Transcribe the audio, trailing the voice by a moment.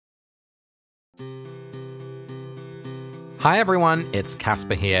Hi everyone, it's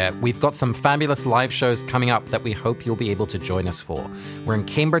Casper here. We've got some fabulous live shows coming up that we hope you'll be able to join us for. We're in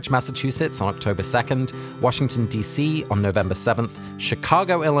Cambridge, Massachusetts on October 2nd, Washington, D.C. on November 7th,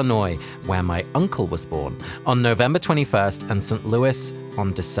 Chicago, Illinois, where my uncle was born, on November 21st, and St. Louis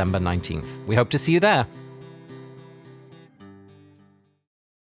on December 19th. We hope to see you there.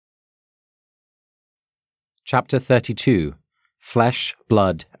 Chapter 32, Flesh,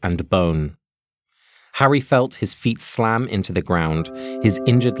 Blood, and Bone. Harry felt his feet slam into the ground. His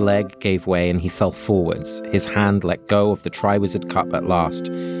injured leg gave way and he fell forwards. His hand let go of the Triwizard Cup at last.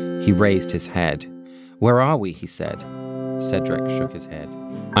 He raised his head. "Where are we?" he said. Cedric shook his head.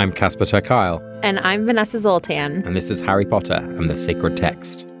 I'm Casper ter Kuile. And I'm Vanessa Zoltan. And this is Harry Potter and the Sacred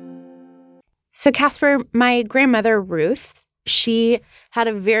Text. So Casper, my grandmother Ruth, she had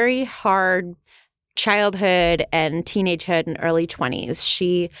a very hard childhood and teenagehood and early 20s.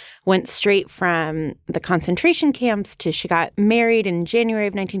 She went straight from the concentration camps to she got married in January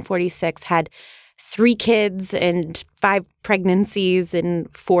of 1946, had 3 kids and 5 pregnancies in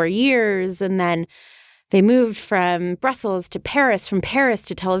 4 years. And then they moved from Brussels to Paris, from Paris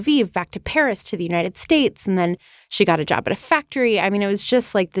to Tel Aviv, back to Paris to the United States. And then she got a job at a factory. I mean, it was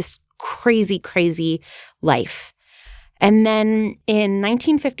just like this crazy, crazy life. And then in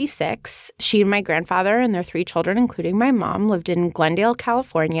 1956, she and my grandfather and their 3 children, including my mom, lived in Glendale,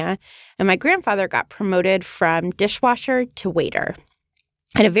 California. And my grandfather got promoted from dishwasher to waiter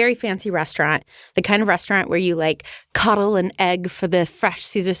at a very fancy restaurant, the kind of restaurant where you like coddle an egg for the fresh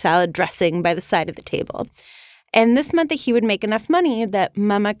Caesar salad dressing by the side of the table. And this meant that he would make enough money that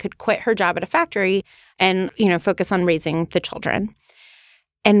Mama could quit her job at a factory and, focus on raising the children.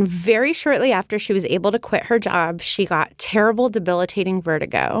 And very shortly after she was able to quit her job, she got terrible, debilitating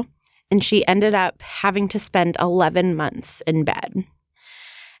vertigo, and she ended up having to spend 11 months in bed.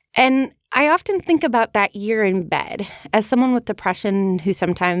 And I often think about that year in bed as someone with depression who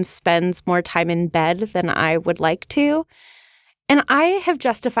sometimes spends more time in bed than I would like to. And I have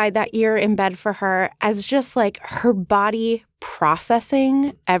justified that year in bed for her as just like her body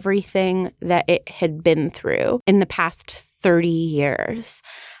processing everything that it had been through in the past 30 years.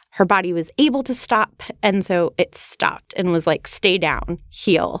 Her body was able to stop, and so it stopped and was like, stay down,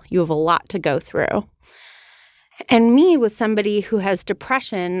 heal. You have a lot to go through. And me, with somebody who has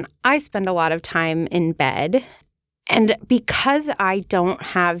depression, I spend a lot of time in bed. And because I don't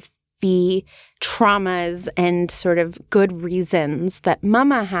have the traumas and sort of good reasons that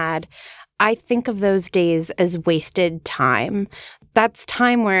Mama had, I think of those days as wasted time. That's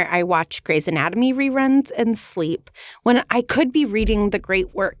time where I watch Grey's Anatomy reruns and sleep, when I could be reading the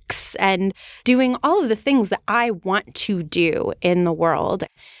great works and doing all of the things that I want to do in the world.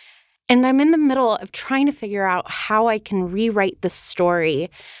 And I'm in the middle of trying to figure out how I can rewrite the story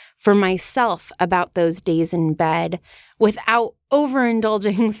for myself about those days in bed without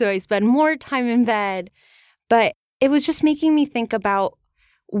overindulging, so I spend more time in bed. But it was just making me think about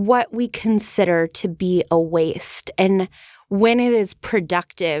what we consider to be a waste and when it is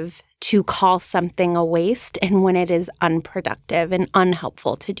productive to call something a waste and when it is unproductive and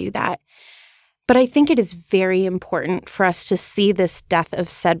unhelpful to do that. But I think it is very important for us to see this death of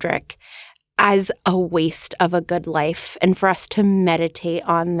Cedric as a waste of a good life and for us to meditate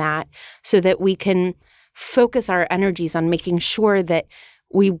on that so that we can focus our energies on making sure that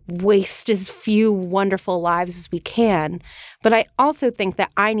we waste as few wonderful lives as we can. But I also think that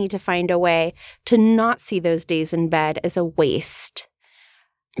I need to find a way to not see those days in bed as a waste.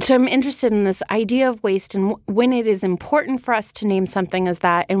 So I'm interested in this idea of waste and when it is important for us to name something as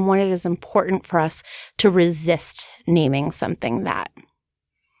that and when it is important for us to resist naming something that.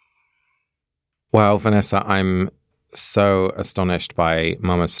 Well, Vanessa, I'm so astonished by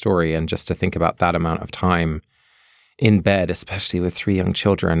Mama's story, and just to think about that amount of time in bed, especially with 3 young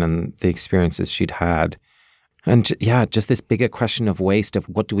children and the experiences she'd had. And yeah, just this bigger question of waste, of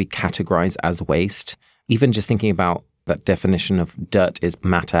what do we categorize as waste? Even just thinking about that definition of dirt is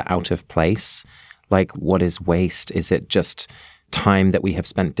matter out of place. Like, what is waste? Is it just time that we have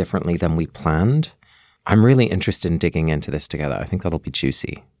spent differently than we planned? I'm really interested in digging into this together. I think that'll be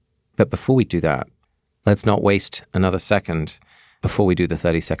juicy. But before we do that, let's not waste another second before we do the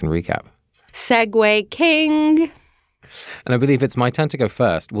 30-second recap. Segue King. And I believe it's my turn to go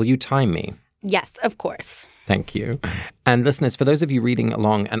first. Will you time me? Yes, of course. Thank you. And listeners, for those of you reading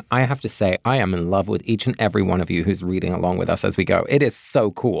along, and I have to say, I am in love with each and every one of you who's reading along with us as we go. It is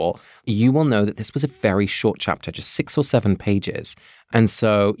so cool. You will know that this was a very short chapter, just 6 or 7 pages. And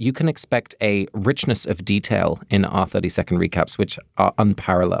so you can expect a richness of detail in our 30-second recaps, which are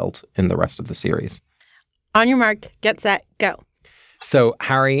unparalleled in the rest of the series. On your mark, get set, go. So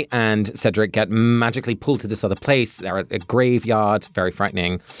Harry and Cedric get magically pulled to this other place. They're at a graveyard, very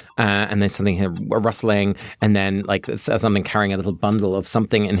frightening. And there's something here, a rustling, and then like something carrying a little bundle of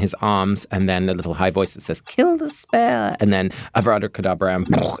something in his arms, and then a little high voice that says, "Kill the spare," and then Abracadabra and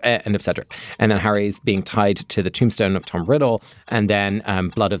end of Cedric. And then Harry's being tied to the tombstone of Tom Riddle, and then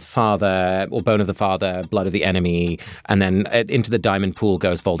blood of the father, or bone of the father, blood of the enemy, and then into the diamond pool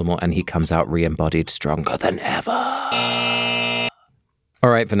goes Voldemort, and he comes out re-embodied, stronger than ever. All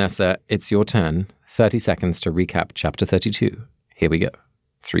right, Vanessa, it's your turn. 30 seconds to recap Chapter 32. Here we go.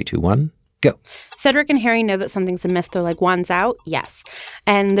 3, 2, 1, go. Cedric and Harry know that something's amiss. They're like, "Wands out?" Yes.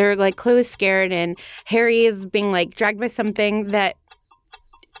 And they're like clearly scared, and Harry is being like dragged by something that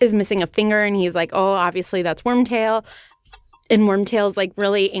is missing a finger, and he's like, "Oh, obviously that's Wormtail." And Wormtail's like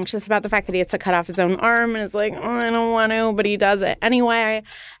really anxious about the fact that he has to cut off his own arm, and is like, "Oh, I don't want to," but he does it anyway.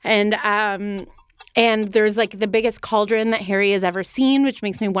 And there's like the biggest cauldron that Harry has ever seen, which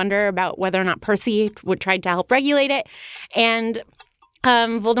makes me wonder about whether or not Percy would try to help regulate it. And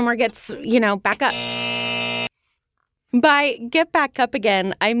Voldemort gets, back up. By get back up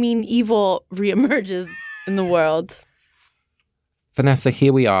again, I mean evil reemerges in the world. Vanessa,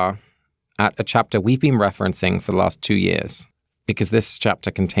 here we are at a chapter we've been referencing for the last 2 years, because this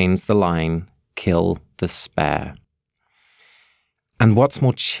chapter contains the line, "Kill the spare." And what's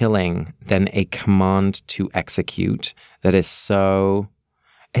more chilling than a command to execute that is so,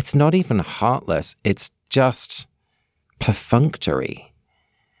 it's not even heartless, it's just perfunctory.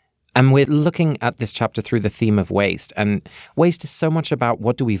 And we're looking at this chapter through the theme of waste. And waste is so much about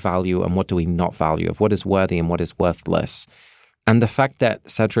what do we value and what do we not value, of what is worthy and what is worthless. And the fact that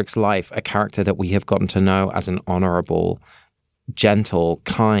Cedric's life, a character that we have gotten to know as an honorable, gentle,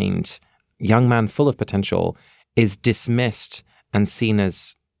 kind, young man full of potential, is dismissed and seen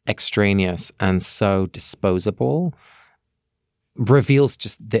as extraneous and so disposable, reveals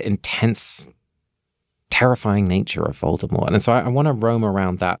just the intense, terrifying nature of Voldemort. And so I want to roam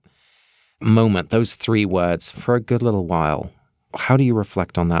around that moment, those 3 words, for a good little while. How do you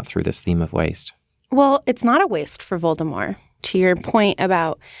reflect on that through this theme of waste? Well, it's not a waste for Voldemort. To your point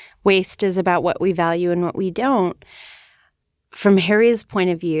about waste is about what we value and what we don't. From Harry's point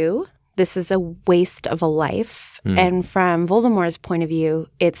of view, this is a waste of a life. And from Voldemort's point of view,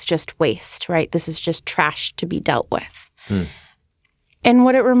 it's just waste, right? This is just trash to be dealt with. And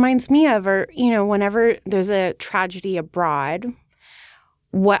what it reminds me of are, whenever there's a tragedy abroad,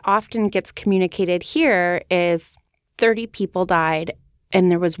 what often gets communicated here is 30 people died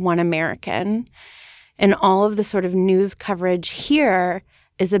and there was 1 American. And all of the sort of news coverage here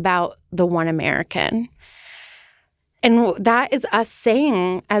is about the 1 American. And that is us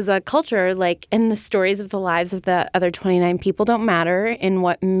saying as a culture, like, and the stories of the lives of the other 29 people don't matter. And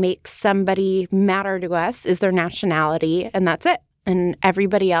what makes somebody matter to us is their nationality, and that's it. And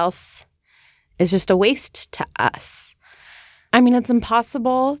everybody else is just a waste to us. I mean, it's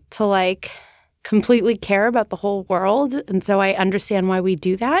impossible to, like, completely care about the whole world. And so I understand why we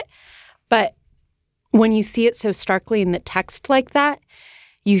do that. But when you see it so starkly in the text like that,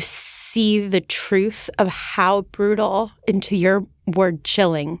 you see the truth of how brutal, and to your word,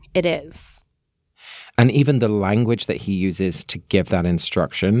 chilling it is. And even the language that he uses to give that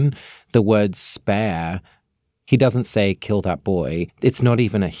instruction, the word spare, he doesn't say kill that boy. It's not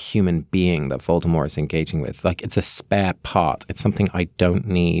even a human being that Voldemort is engaging with. Like, it's a spare part. It's something I don't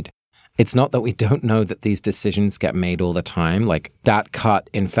need. It's not that we don't know that these decisions get made all the time. Like, that cut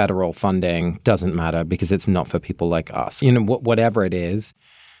in federal funding doesn't matter because it's not for people like us. Whatever it is,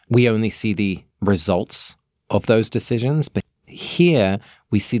 we only see the results of those decisions. But here,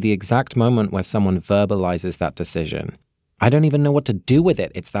 we see the exact moment where someone verbalizes that decision. I don't even know what to do with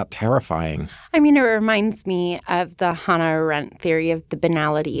it. It's that terrifying. I mean, it reminds me of the Hannah Arendt theory of the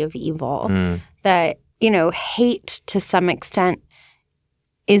banality of evil. That, hate to some extent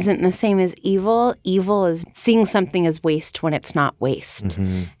isn't the same as evil. Evil is seeing something as waste when it's not waste.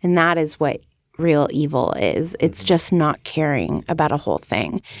 And that is what real evil is. It's just not caring about a whole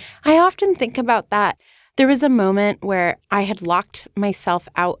thing. I often think about that. There was a moment where I had locked myself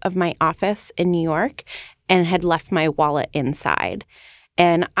out of my office in New York and had left my wallet inside.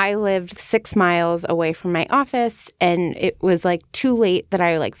 And I lived 6 miles away from my office, and it was like too late that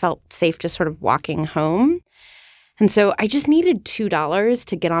I felt safe just sort of walking home. And so I just needed $2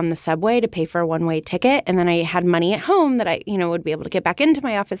 to get on the subway to pay for a one-way ticket. And then I had money at home that I, would be able to get back into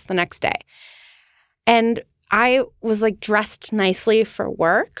my office the next day. And I was dressed nicely for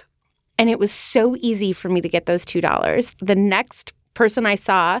work. And it was so easy for me to get those $2. The next person I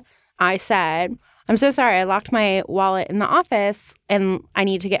saw, I said, "I'm so sorry. I locked my wallet in the office and I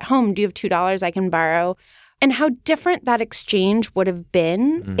need to get home. Do you have $2 I can borrow And how different that exchange would have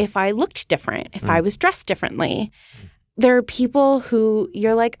been if I looked different, if I was dressed differently. There are people who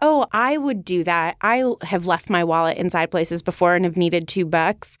you're like, oh, I would do that. I have left my wallet inside places before and have needed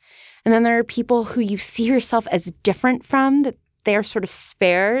 $2. And then there are people who you see yourself as different from, that they're sort of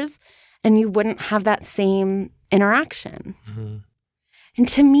spares, and you wouldn't have that same interaction. And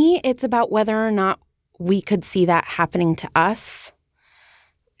to me, it's about whether or not we could see that happening to us.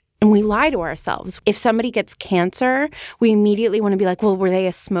 And we lie to ourselves. If somebody gets cancer, we immediately want to be like, well, were they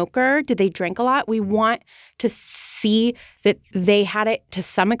a smoker? Did they drink a lot? We want to see that they had it to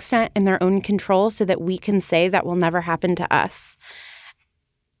some extent in their own control so that we can say that will never happen to us.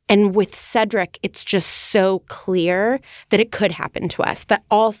 And with Cedric, it's just so clear that it could happen to us, that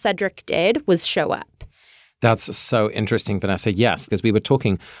all Cedric did was show up. That's so interesting, Vanessa. Yes, because we were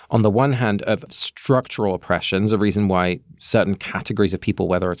talking on the one hand of structural oppressions, a reason why certain categories of people,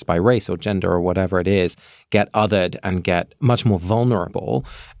 whether it's by race or gender or whatever it is, get othered and get much more vulnerable.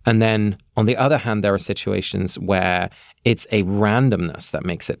 And then on the other hand, there are situations where it's a randomness that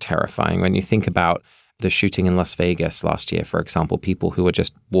makes it terrifying. When you think about the shooting in Las Vegas last year, for example, people who were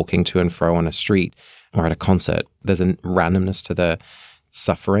just walking to and fro on a street or at a concert, there's a randomness to the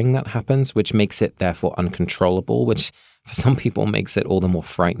suffering that happens, which makes it therefore uncontrollable, which for some people makes it all the more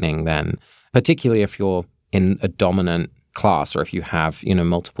frightening then, particularly if you're in a dominant class or if you have,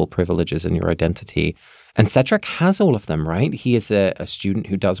 multiple privileges in your identity. And Cedric has all of them, right? He is a student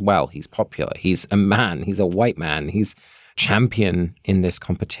who does well. He's popular. He's a man. He's a white man. He's champion in this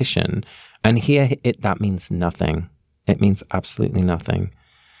competition. And here that means nothing. It means absolutely nothing.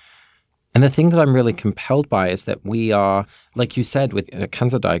 And the thing that I'm really compelled by is that we are, like you said, with a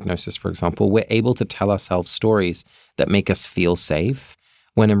cancer diagnosis, for example, we're able to tell ourselves stories that make us feel safe,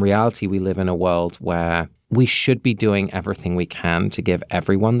 when in reality we live in a world where we should be doing everything we can to give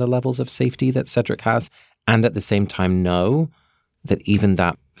everyone the levels of safety that Cedric has, and at the same time know that even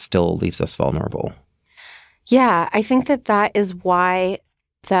that still leaves us vulnerable. Yeah, I think that is why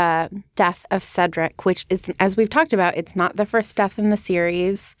the death of Cedric, which is, as we've talked about, it's not the first death in the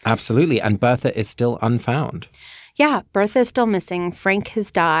series. Absolutely. And Bertha is still unfound. Yeah, Bertha is still missing. Frank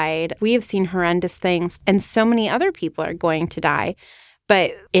has died. We have seen horrendous things, and so many other people are going to die.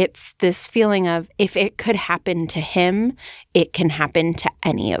 But it's this feeling of, if it could happen to him, it can happen to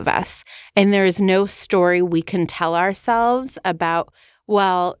any of us. And there is no story we can tell ourselves about,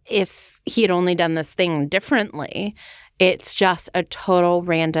 well, if he had only done this thing differently. It's just a total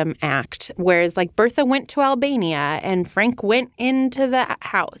random act. Whereas like Bertha went to Albania and Frank went into the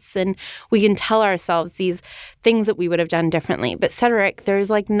house, and we can tell ourselves these things that we would have done differently. But Cedric,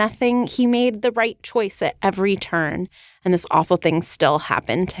 there's like nothing. He made the right choice at every turn, and this awful thing still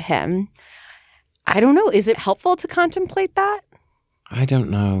happened to him. I don't know. Is it helpful to contemplate that? I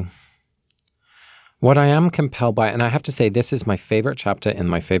don't know. What I am compelled by, and I have to say this is my favorite chapter in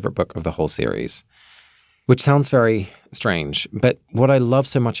my favorite book of the whole series, which sounds very strange, but what I love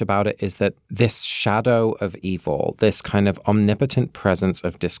so much about it is that this shadow of evil, this kind of omnipotent presence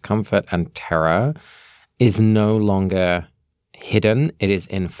of discomfort and terror, is no longer hidden. It is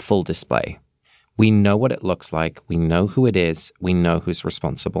in full display. We know what it looks like. We know who it is. We know who's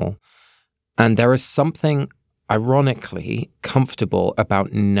responsible. And there is something ironically comfortable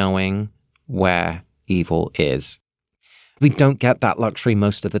about knowing where evil is. We don't get that luxury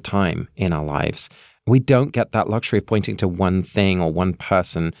most of the time in our lives. We don't get that luxury of pointing to one thing or one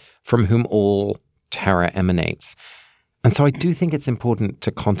person from whom all terror emanates. And so I do think it's important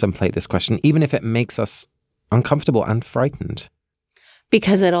to contemplate this question, even if it makes us uncomfortable and frightened.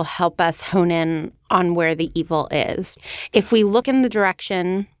 Because it'll help us hone in on where the evil is. If we look in the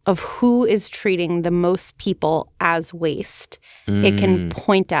direction of who is treating the most people as waste, it can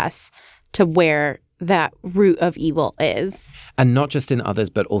point us to where that root of evil is. And not just in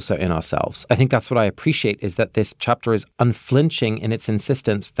others, but also in ourselves. I think that's what I appreciate, is that this chapter is unflinching in its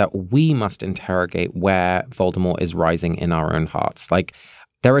insistence that we must interrogate where Voldemort is rising in our own hearts. Like,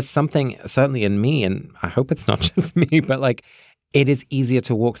 there is something, certainly in me, and I hope it's not just me, but like, it is easier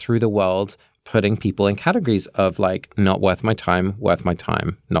to walk through the world putting people in categories of like, not worth my time, worth my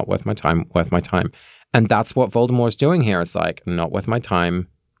time, not worth my time, worth my time. And that's what Voldemort is doing here. It's like, not worth my time,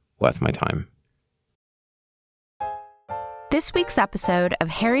 worth my time. This week's episode of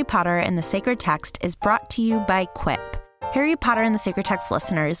Harry Potter and the Sacred Text is brought to you by Quip. Harry Potter and the Sacred Text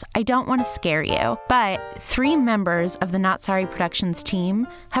listeners, I don't want to scare you, but 3 members of the Not Sorry Productions team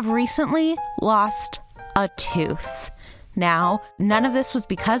have recently lost a tooth. Now, none of this was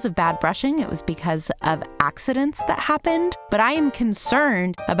because of bad brushing. It was because of accidents that happened. But I am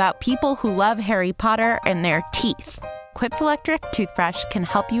concerned about people who love Harry Potter and their teeth. Quip's electric toothbrush can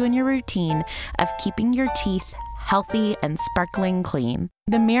help you in your routine of keeping your teeth healthy and sparkling clean.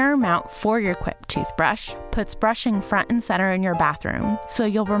 The mirror mount for your Quip toothbrush puts brushing front and center in your bathroom, so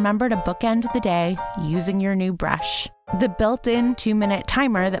you'll remember to bookend the day using your new brush. The built-in 2-minute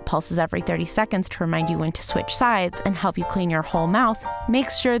timer that pulses every 30 seconds to remind you when to switch sides and help you clean your whole mouth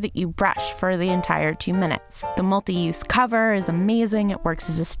makes sure that you brush for the entire 2 minutes. The multi-use cover is amazing. It works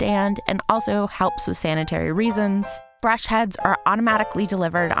as a stand and also helps with sanitary reasons. Brush heads are automatically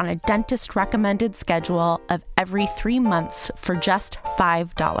delivered on a dentist-recommended schedule of every 3 months for just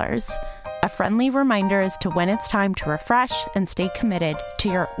 $5. A friendly reminder as to when it's time to refresh and stay committed to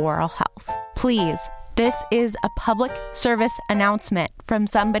your oral health. Please, this is a public service announcement from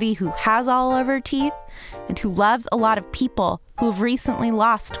somebody who has all of her teeth and who loves a lot of people who have recently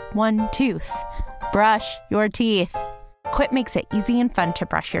lost one tooth. Brush your teeth. Quip makes it easy and fun to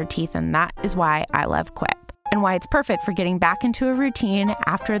brush your teeth, and that is why I love Quip, and why it's perfect for getting back into a routine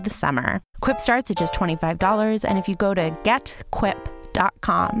after the summer. Quip starts at just $25, and if you go to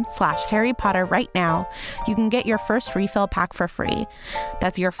getquip.com/Harry Potter right now, you can get your first refill pack for free.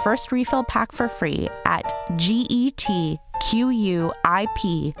 That's your first refill pack for free at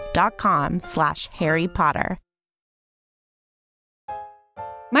getquip.com/Harry Potter.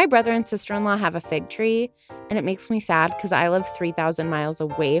 My brother and sister-in-law have a fig tree, and it makes me sad because I live 3,000 miles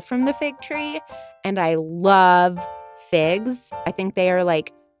away from the fig tree, and I love figs. I think they are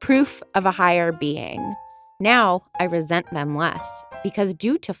like proof of a higher being. Now I resent them less because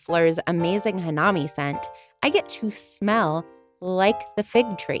due to Fleur's amazing Hanami scent, I get to smell like the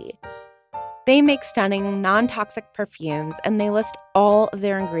fig tree. They make stunning, non-toxic perfumes, and they list all of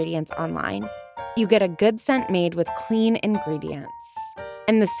their ingredients online. You get a good scent made with clean ingredients.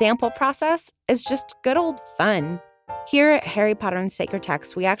 And the sample process is just good old fun. Here at Harry Potter and Sacred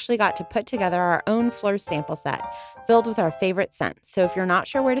Text, we actually got to put together our own Fleur sample set filled with our favorite scents. So if you're not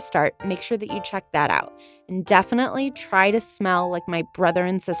sure where to start, make sure that you check that out. And definitely try to smell like my brother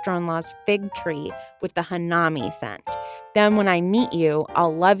and sister-in-law's fig tree with the Hanami scent. Then when I meet you,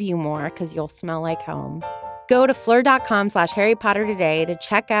 I'll love you more because you'll smell like home. Go to Fleur.com/Harry Potter today to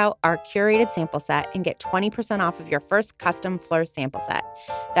check out our curated sample set and get 20% off of your first custom Fleur sample set.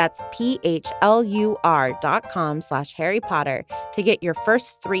 That's PHLUR.com/Harry Potter to get your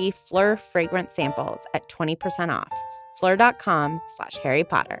first 3 Fleur fragrance samples at 20% off. Fleur.com/Harry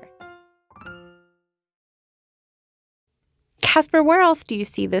Potter. Casper, where else do you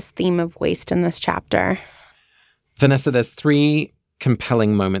see this theme of waste in this chapter? Vanessa, there's 3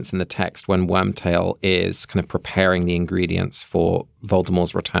 compelling moments in the text when Wormtail is kind of preparing the ingredients for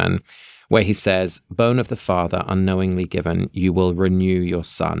Voldemort's return, where he says, "Bone of the father unknowingly given, you will renew your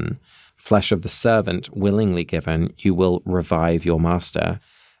son. Flesh of the servant willingly given, you will revive your master.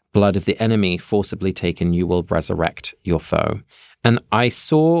 Blood of the enemy forcibly taken, you will resurrect your foe." And I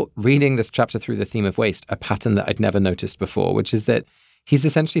saw, reading this chapter through the theme of waste, a pattern that I'd never noticed before, which is that he's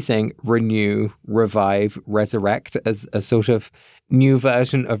essentially saying renew, revive, resurrect as a sort of new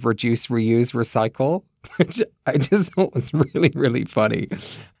version of reduce, reuse, recycle, which I just thought was really, really funny.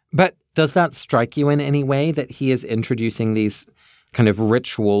 But does that strike you in any way that he is introducing these kind of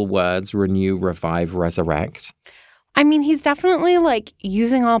ritual words, renew, revive, resurrect? I mean, he's definitely like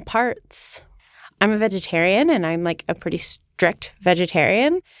using all parts. I'm a vegetarian and I'm like a pretty strict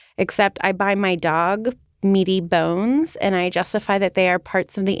vegetarian, except I buy my dog meaty bones and I justify that they are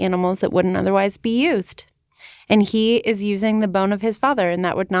parts of the animals that wouldn't otherwise be used. And he is using the bone of his father and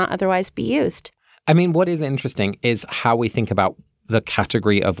that would not otherwise be used. I mean, what is interesting is how we think about the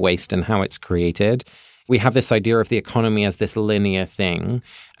category of waste and how it's created. We have this idea of the economy as this linear thing,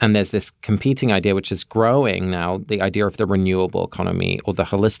 and there's this competing idea which is growing now, the idea of the renewable economy or the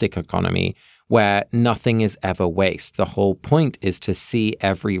holistic economy, where nothing is ever waste. The whole point is to see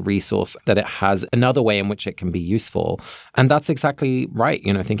every resource that it has another way in which it can be useful. And that's exactly right.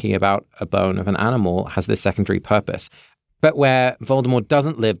 You know, thinking about a bone of an animal has this secondary purpose. But where Voldemort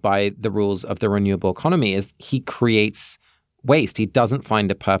doesn't live by the rules of the renewable economy is he creates waste. He doesn't find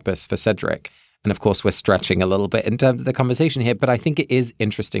a purpose for Cedric. And of course, we're stretching a little bit in terms of the conversation here, but I think it is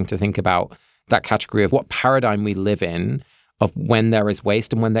interesting to think about that category of what paradigm we live in of when there is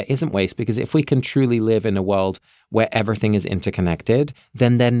waste and when there isn't waste. Because if we can truly live in a world where everything is interconnected,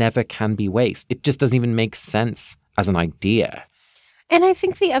 then there never can be waste. It just doesn't even make sense as an idea. And I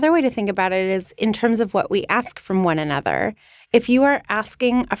think the other way to think about it is in terms of what we ask from one another. If you are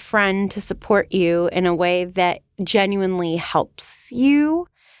asking a friend to support you in a way that genuinely helps you,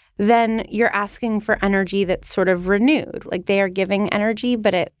 then you're asking for energy that's sort of renewed. Like they are giving energy,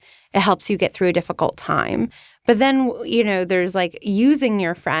 but it helps you get through a difficult time. But then, you know, there's like using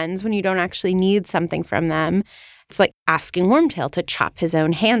your friends when you don't actually need something from them. It's like asking Wormtail to chop his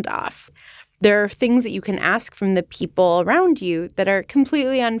own hand off. There are things that you can ask from the people around you that are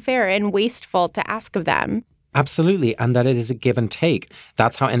completely unfair and wasteful to ask of them. Absolutely. And that it is a give and take.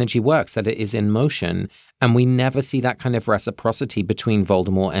 That's how energy works, that it is in motion. And we never see that kind of reciprocity between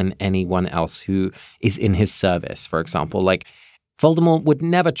Voldemort and anyone else who is in his service, for example. Like, Voldemort would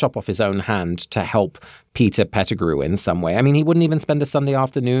never chop off his own hand to help Peter Pettigrew in some way. I mean, he wouldn't even spend a Sunday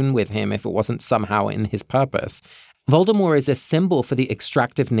afternoon with him if it wasn't somehow in his purpose. Voldemort is a symbol for the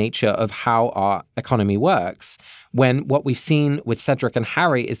extractive nature of how our economy works, when what we've seen with Cedric and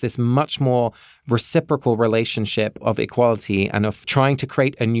Harry is this much more reciprocal relationship of equality and of trying to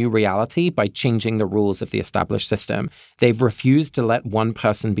create a new reality by changing the rules of the established system. They've refused to let one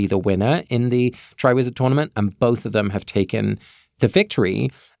person be the winner in the Triwizard Tournament, and both of them have taken the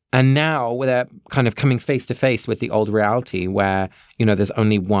victory. And now they're kind of coming face to face with the old reality where, you know, there's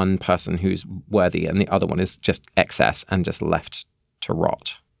only one person who's worthy and the other one is just excess and just left to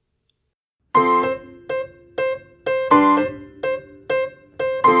rot.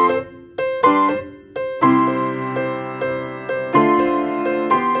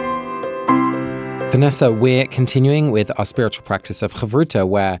 Vanessa, we're continuing with our spiritual practice of Chavruta,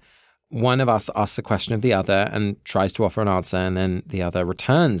 where one of us asks a question of the other and tries to offer an answer, and then the other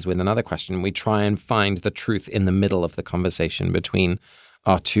returns with another question. We try and find the truth in the middle of the conversation between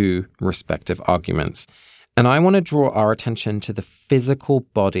our two respective arguments. And I want to draw our attention to the physical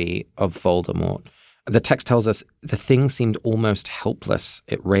body of Voldemort. The text tells us the thing seemed almost helpless.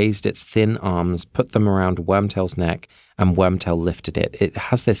 It raised its thin arms, put them around Wormtail's neck, and Wormtail lifted it. It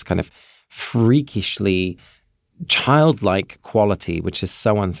has this kind of freakishly childlike quality, which is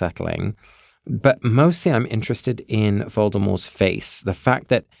so unsettling. But mostly I'm interested in Voldemort's face. The fact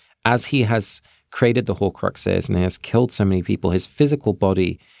that as he has created the Horcruxes and he has killed so many people, his physical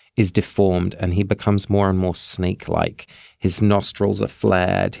body is deformed and he becomes more and more snake-like. His nostrils are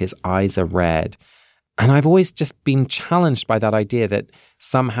flared, his eyes are red. And I've always just been challenged by that idea that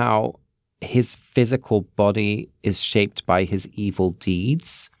somehow his physical body is shaped by his evil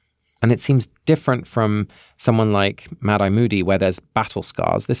deeds. And it seems different from someone like Mad-Eye Moody, where there's battle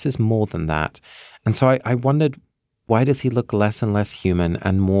scars. This is more than that. And so I wondered, why does he look less and less human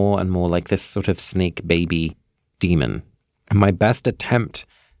and more like this sort of snake baby demon? And my best attempt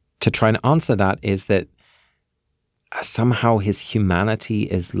to try and answer that is that somehow his humanity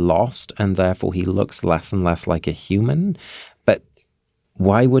is lost and therefore he looks less and less like a human. But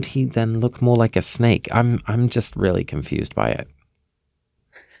why would he then look more like a snake? I'm just really confused by it.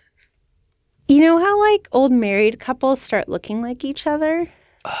 You know how, like, old married couples start looking like each other?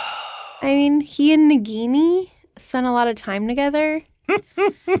 I mean, he and Nagini spent a lot of time together. To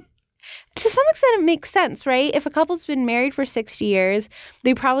some extent, it makes sense, right? If a couple's been married for 60 years,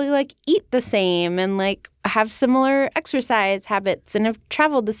 they probably, like, eat the same and, like, have similar exercise habits and have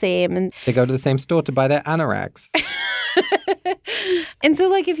traveled the same. And they go to the same store to buy their anoraks. And so,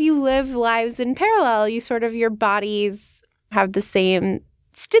 like, if you live lives in parallel, your bodies have the same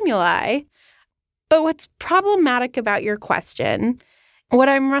stimuli. But what's problematic about your question, what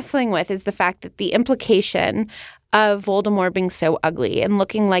I'm wrestling with is the fact that the implication of Voldemort being so ugly and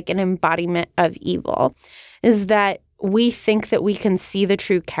looking like an embodiment of evil is that we think that we can see the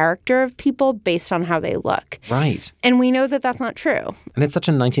true character of people based on how they look. Right. And we know that that's not true. And it's such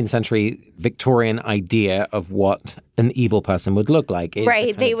a 19th century Victorian idea of what an evil person would look like.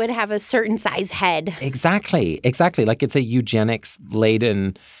 Right. They would have a certain size head. Exactly. Like it's a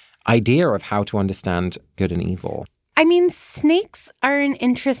eugenics-laden idea of how to understand good and evil. I mean, snakes are an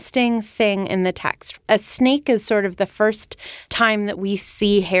interesting thing in the text. A snake is sort of the first time that we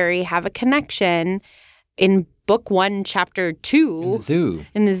see Harry have a connection in Book 1, Chapter 2.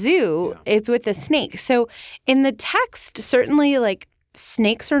 In the zoo. Yeah. It's with a snake. So in the text, certainly, like,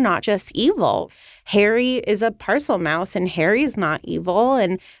 snakes are not just evil. Harry is a Parselmouth, and Harry's not evil.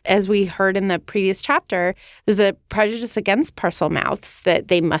 And as we heard in the previous chapter, there's a prejudice against Parselmouths that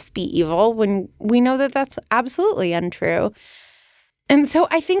they must be evil when we know that that's absolutely untrue. And so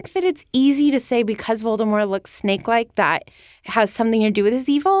I think that it's easy to say because Voldemort looks snake-like that has something to do with his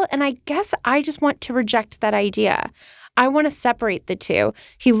evil. And I guess I just want to reject that idea. I want to separate the two.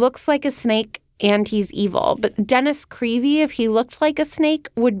 He looks like a snake and he's evil. But Dennis Creevey, if he looked like a snake,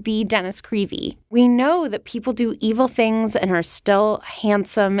 would be Dennis Creevey. We know that people do evil things and are still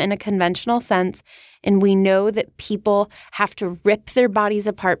handsome in a conventional sense. And we know that people have to rip their bodies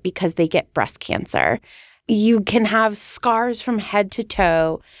apart because they get breast cancer. You can have scars from head to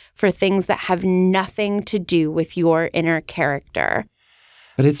toe for things that have nothing to do with your inner character.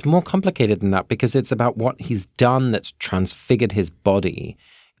 But it's more complicated than that because it's about what he's done that's transfigured his body.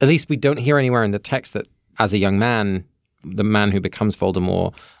 At least we don't hear anywhere in the text that as a young man, the man who becomes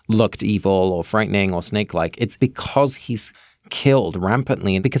Voldemort looked evil or frightening or snake-like. It's because he's killed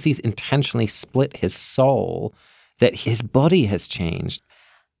rampantly and because he's intentionally split his soul that his body has changed.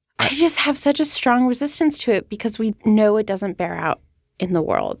 I just have such a strong resistance to it because we know it doesn't bear out in the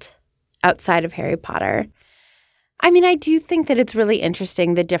world outside of Harry Potter. I mean, I do think that it's really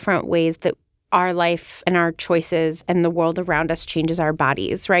interesting the different ways that our life and our choices and the world around us changes our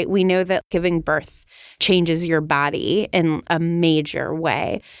bodies, right? We know that giving birth changes your body in a major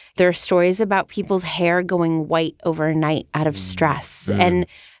way. There are stories about people's hair going white overnight out of stress. And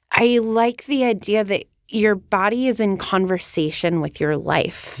I like the idea that your body is in conversation with your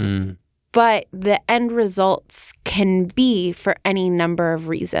life. But the end results can be for any number of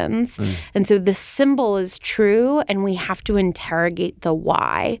reasons. And so the symbol is true, and we have to interrogate the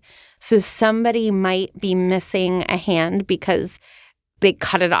why. So somebody might be missing a hand because they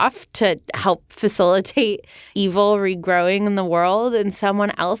cut it off to help facilitate evil regrowing in the world, and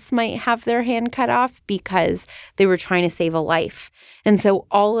someone else might have their hand cut off because they were trying to save a life. And so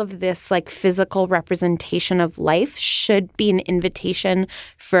all of this like physical representation of life should be an invitation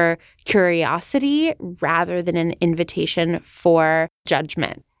for curiosity rather than an invitation for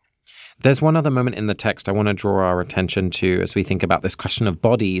judgment. There's one other moment in the text I want to draw our attention to as we think about this question of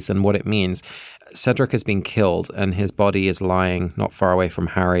bodies and what it means. Cedric has been killed and his body is lying not far away from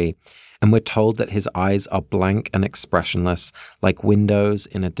Harry. And we're told that his eyes are blank and expressionless, like windows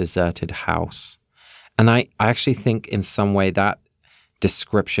in a deserted house. And I actually think in some way that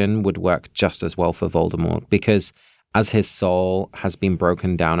description would work just as well for Voldemort, because as his soul has been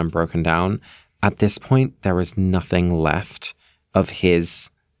broken down, at this point, there is nothing left of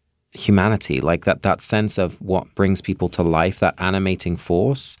his humanity. Like that sense of what brings people to life, that animating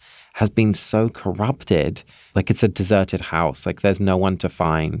force has been so corrupted. Like it's a deserted house. Like there's no one to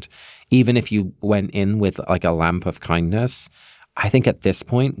find. Even if you went in with like a lamp of kindness, I think at this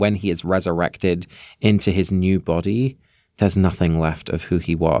point, when he is resurrected into his new body, there's nothing left of who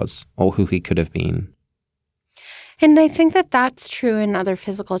he was or who he could have been. And I think that that's true in other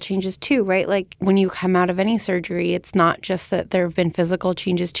physical changes too, right? Like when you come out of any surgery, it's not just that there have been physical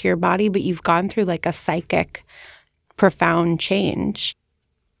changes to your body, but you've gone through like a psychic, profound change.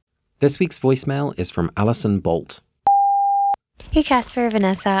 This week's voicemail is from Allison Bolt. Hey, Casper,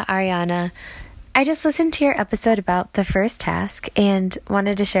 Vanessa, Ariana. I just listened to your episode about the first task and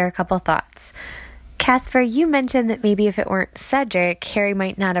wanted to share a couple thoughts. Casper, you mentioned that maybe if it weren't Cedric, Harry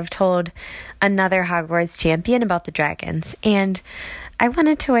might not have told another Hogwarts champion about the dragons. And I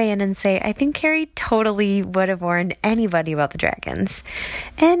wanted to weigh in and say I think Harry totally would have warned anybody about the dragons.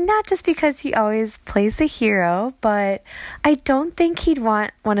 And not just because he always plays the hero, but I don't think he'd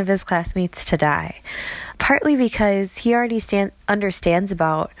want one of his classmates to die. Partly because he already understands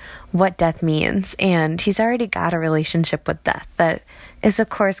about what death means, and he's already got a relationship with death that is, of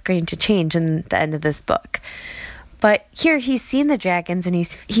course, going to change in the end of this book. But here he's seen the dragons, and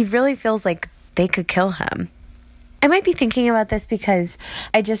he really feels like they could kill him. I might be thinking about this because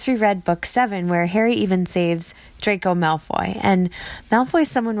I just reread book 7 where Harry even saves Draco Malfoy. And Malfoy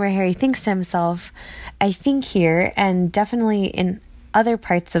is someone where Harry thinks to himself, I think here, and definitely in other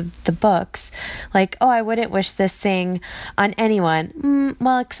parts of the books, like, oh, I wouldn't wish this thing on anyone,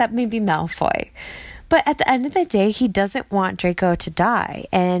 well, except maybe Malfoy. But at the end of the day, he doesn't want Draco to die,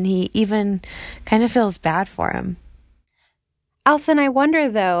 and he even kind of feels bad for him. Alison, I wonder,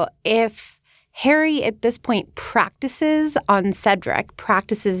 though, if Harry at this point practices on Cedric,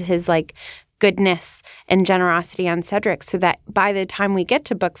 practices his, like, goodness and generosity on Cedric so that by the time we get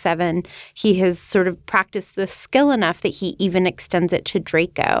to book 7, he has sort of practiced the skill enough that he even extends it to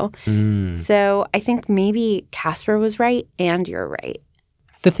Draco. So I think maybe Casper was right and you're right.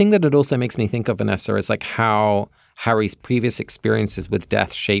 The thing that it also makes me think of, Vanessa, is like how Harry's previous experiences with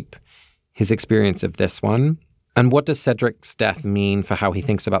death shape his experience of this one. And what does Cedric's death mean for how he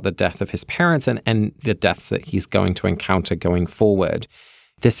thinks about the death of his parents and the deaths that he's going to encounter going forward?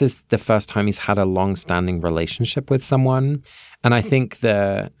 This is the first time he's had a long-standing relationship with someone. And I think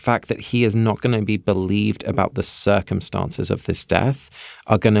the fact that he is not going to be believed about the circumstances of this death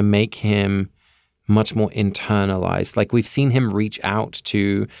are going to make him much more internalized. Like we've seen him reach out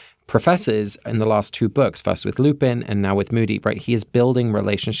to professors in the last 2 books, first with Lupin and now with Moody, right? He is building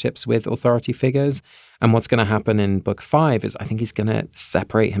relationships with authority figures. And what's going to happen in book 5 is I think he's going to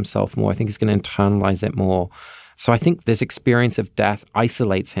separate himself more. I think he's going to internalize it more. So I think this experience of death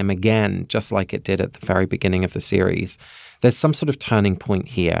isolates him again, just like it did at the very beginning of the series. There's some sort of turning point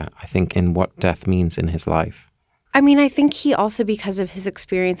here, I think, in what death means in his life. I mean, I think he also, because of his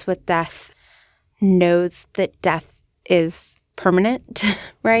experience with death, knows that death is permanent,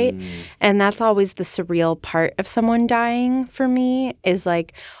 right? And that's always the surreal part of someone dying for me is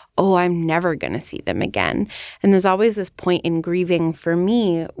like, oh, I'm never going to see them again. And there's always this point in grieving for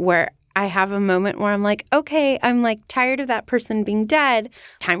me where I have a moment where I'm like, okay, I'm like tired of that person being dead.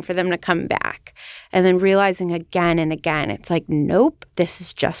 Time for them to come back. And then realizing again and again, it's like, nope, this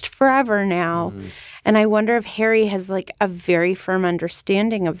is just forever now. And I wonder if Harry has like a very firm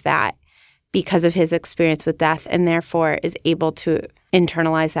understanding of that because of his experience with death and therefore is able to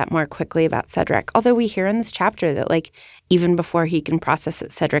internalize that more quickly about Cedric. Although we hear in this chapter that like even before he can process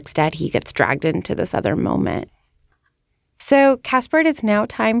that Cedric's dead, he gets dragged into this other moment. So, Casper, it is now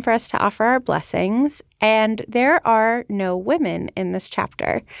time for us to offer our blessings, and there are no women in this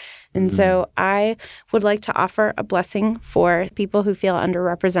chapter. And so I would like to offer a blessing for people who feel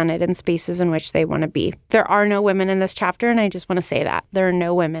underrepresented in spaces in which they want to be. There are no women in this chapter, and I just want to say that. There are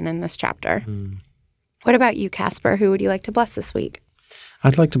no women in this chapter. What about you, Casper? Who would you like to bless this week?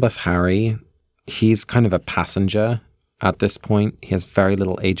 I'd like to bless Harry. He's kind of a passenger at this point. He has very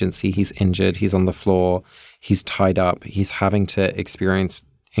little agency. He's injured. He's on the floor. He's tied up. He's having to experience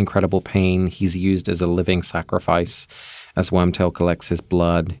incredible pain. He's used as a living sacrifice as Wormtail collects his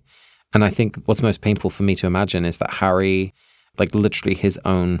blood. And I think what's most painful for me to imagine is that Harry, like literally his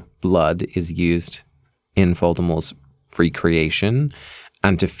own blood is used in Voldemort's recreation.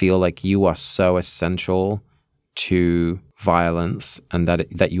 And to feel like you are so essential to violence and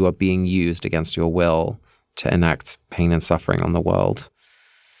that you are being used against your will to enact pain and suffering on the world.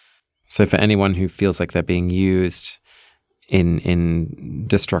 So for anyone who feels like they're being used in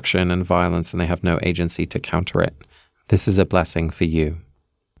destruction and violence and they have no agency to counter it, this is a blessing for you.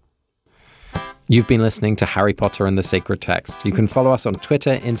 You've been listening to Harry Potter and the Sacred Text. You can follow us on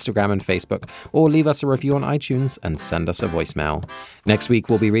Twitter, Instagram, and Facebook, or leave us a review on iTunes and send us a voicemail. Next week,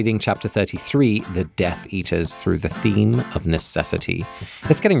 we'll be reading Chapter 33, The Death Eaters, through the theme of necessity.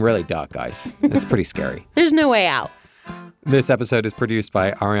 It's getting really dark, guys. It's pretty scary. There's no way out. This episode is produced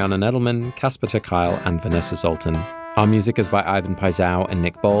by Ariana Nedelman, Casper ter Kuile, and Vanessa Zoltan. Our music is by Ivan Paisau and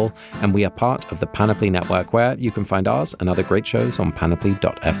Nick Bowl, and we are part of the Panoply Network, where you can find ours and other great shows on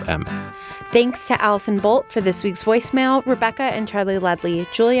panoply.fm. Thanks to Allison Bolt for this week's voicemail, Rebecca and Charlie Ledley,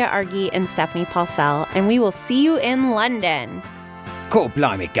 Julia Argy, and Stephanie Paulsell, and we will see you in London. Cool,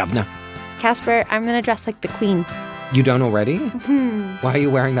 blimey, governor. Casper, I'm going to dress like the Queen. You don't already? Why are you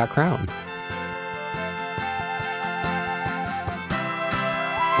wearing that crown?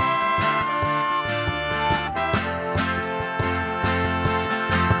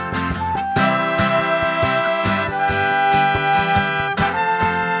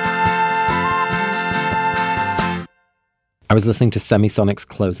 I was listening to Semisonic's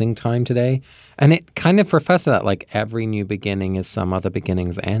Closing Time today, and it kind of refers to that, like every new beginning is some other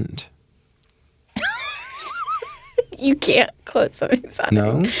beginning's end. You can't quote Semisonic.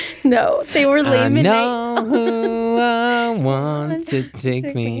 No? No, they were lame I midnight. know who I want to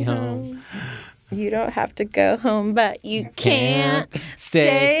take me home. You don't have to go home, but you can't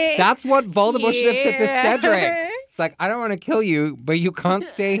stay. That's what Voldemort should have said to here. Cedric. It's like, I don't want to kill you, but you can't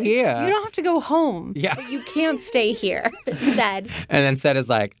stay here. You don't have to go home. Yeah. But you can't stay here, said. And then Ced is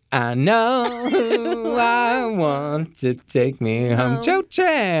like, I know who I want to take me home. Cho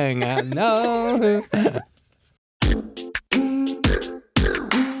Chang, I know who.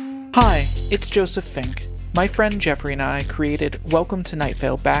 Hi, it's Joseph Fink. My friend Jeffrey and I created Welcome to Night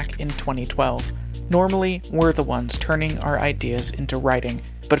Vale back in 2012. Normally, we're the ones turning our ideas into writing.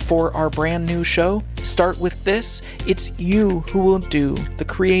 But for our brand new show, Start With This, it's you who will do the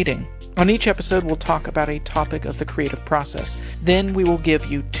creating. On each episode, we'll talk about a topic of the creative process. Then we will give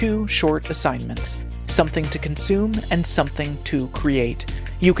you 2 short assignments, something to consume and something to create.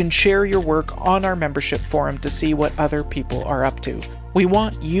 You can share your work on our membership forum to see what other people are up to. We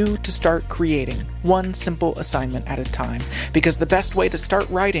want you to start creating, one simple assignment at a time, because the best way to start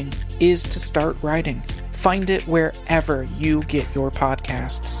writing is to start writing. Find it wherever you get your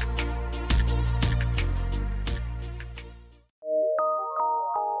podcasts.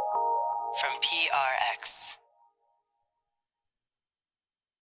 From PRX.